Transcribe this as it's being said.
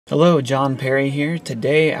Hello, John Perry here.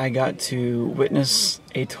 Today I got to witness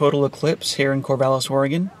a total eclipse here in Corvallis,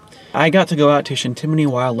 Oregon. I got to go out to Chintimini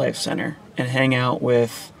Wildlife Center and hang out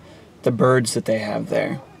with the birds that they have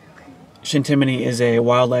there. Chintimini is a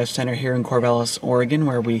wildlife center here in Corvallis, Oregon,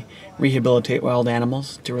 where we rehabilitate wild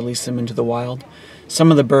animals to release them into the wild.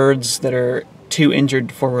 Some of the birds that are too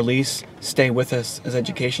injured for release stay with us as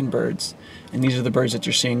education birds, and these are the birds that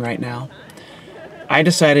you're seeing right now. I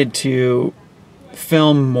decided to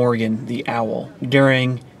film Morgan, the owl,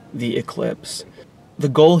 during the eclipse. The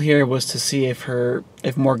goal here was to see if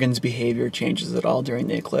Morgan's behavior changes at all during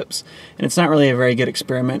the eclipse. And it's not really a very good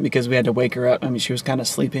experiment because we had to wake her up. I mean, she was kind of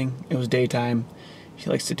sleeping. It was daytime. She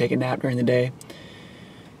likes to take a nap during the day.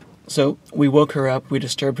 So we woke her up, we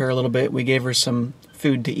disturbed her a little bit, we gave her some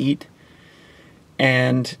food to eat.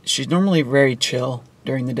 And she's normally very chill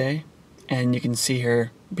during the day. And you can see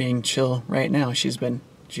her being chill right now. She's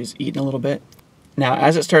eating a little bit. Now,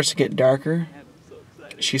 as it starts to get darker,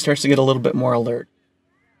 she starts to get a little bit more alert.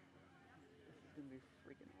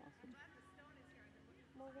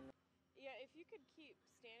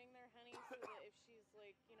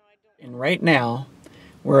 And right now,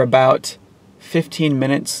 we're about 15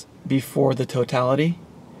 minutes before the totality,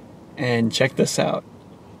 and check this out.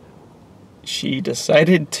 She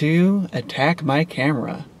decided to attack my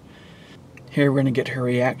camera. Here we're going to get her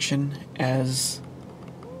reaction as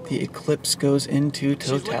the eclipse goes into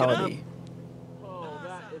totality. Oh,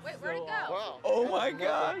 wait, where'd it go? Wow. Oh my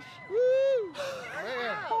gosh! Woo!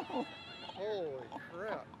 Man! Holy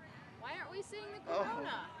crap! Why aren't we seeing the corona?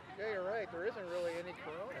 Yeah, you're right. There isn't really any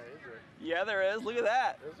corona, is there? Yeah, there is. Look at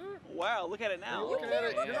that. Is there? Wow, look at it now. You're looking at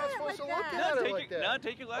it. You're not supposed to look at it like that. No,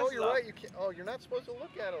 take your glasses off. Oh, you're right. You can't. Oh, you're not supposed to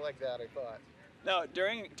look at it like that, I thought. No,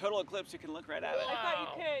 during total eclipse, you can look right at it. I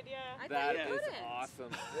thought you could, yeah. That is awesome.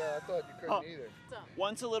 Yeah, I thought you couldn't either.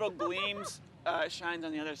 Once a little gleams shines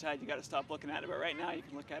on the other side, you got to stop looking at it. But right now, you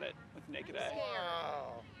can look at it with the naked eye.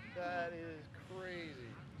 Wow, that is crazy.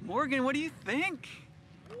 Morgan, what do you think?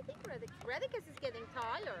 I think Redicus is getting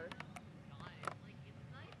tired.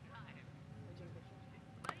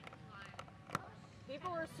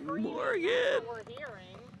 People are screaming. Morgan! That's what we're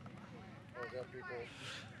hearing. Oh, is that people?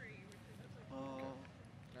 Oh,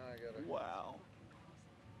 Now I got it. wow.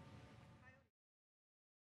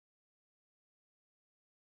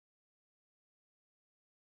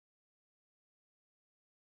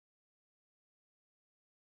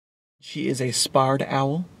 She is a sparred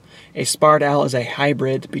owl. A sparred owl is a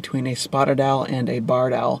hybrid between a spotted owl and a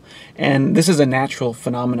barred owl. And this is a natural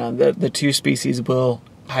phenomenon. The two species will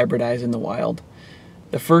hybridize in the wild.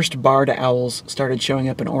 The first barred owls started showing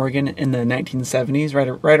up in Oregon in the 1970s,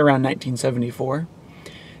 right around 1974.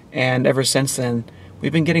 And ever since then,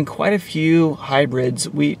 we've been getting quite a few hybrids.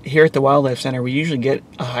 Here at the Wildlife Center, we usually get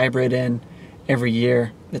a hybrid in every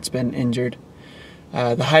year that's been injured.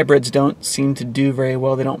 The hybrids don't seem to do very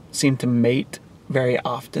well. They don't seem to mate very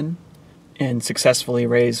often and successfully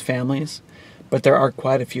raise families. But there are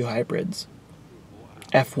quite a few hybrids.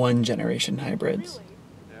 F1 generation hybrids.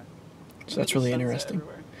 So that's really interesting.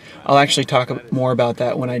 I'll actually talk more about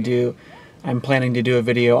that when I'm planning to do a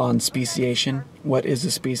video on speciation. What is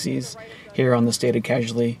a species? Here on the Stated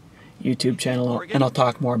Casually YouTube channel. And I'll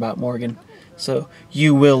talk more about Morgan. So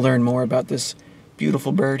you will learn more about this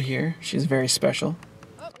beautiful bird here. She's very special.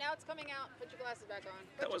 Oh, now it's coming out. Put your glasses back on.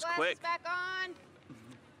 That was quick. quick. Back on. Is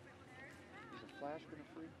the flash going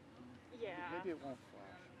to freeze? Yeah. Maybe it won't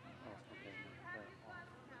flash. Oh, okay.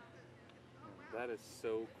 That is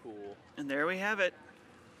so cool. And there we have it.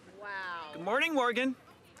 Wow. Good morning, Morgan.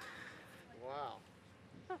 Wow.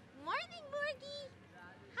 Morning, Morgie.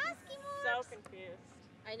 Husky Morgs. So confused.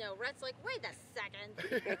 I know. Rhett's like, wait a second.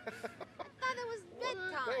 I thought it was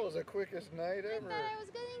bedtime. That was the quickest night ever. I thought I was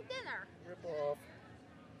getting dinner. Rip off.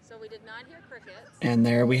 So we did not hear crickets. And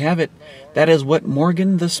there we have it. That is what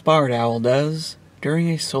Morgan the sparred owl does during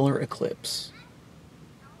a solar eclipse.